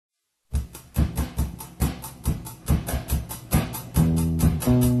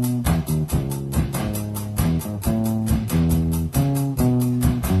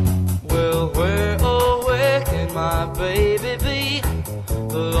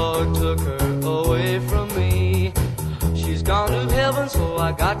Lord took her away from me. She's gone to heaven, so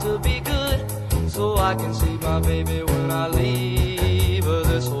I got to be good, so I can see my baby when I leave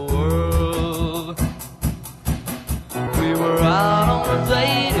this world. We were out on a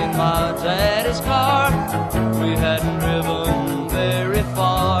date in my daddy's car. We hadn't driven very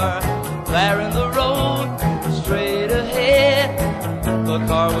far. There in the road, straight ahead, the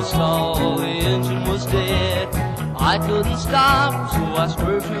car was stalled, the engine was dead. I couldn't stop, so I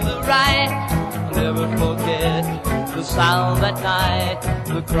swerved to the right. I'll never forget the sound that night,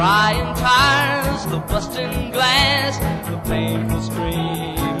 the crying tires, the busting glass, the painful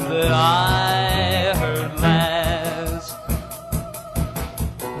scream that I heard last.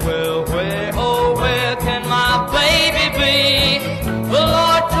 Well, where, oh, where can my baby be? The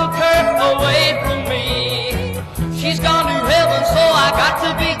Lord took her away from me. She's gone to heaven, so I got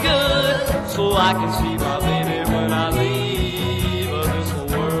to be good, so I can see my baby when I leave this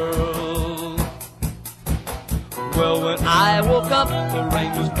world. Well, when I woke up, the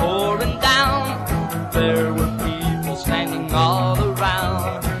rain was pouring down. There were people standing all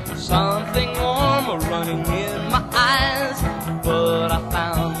around. Something warm running in my eyes, but I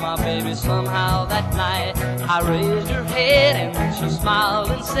found my baby somehow that night. I raised her head and she smiled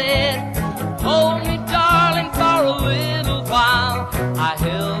and said, hold me, darling, for a little while. I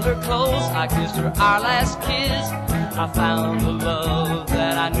held her close, I kissed her our last kiss. I found the love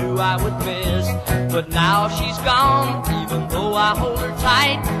that I knew I would miss. But now she's gone, even though I hold her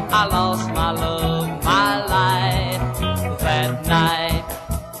tight. I lost my love, my life that night.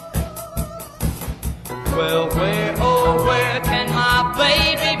 Well, where, oh, where can my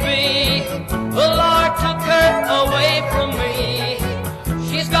baby be? The Lord took her away from me.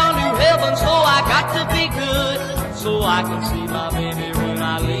 She's gone to heaven, so I got to be good, so I can see my baby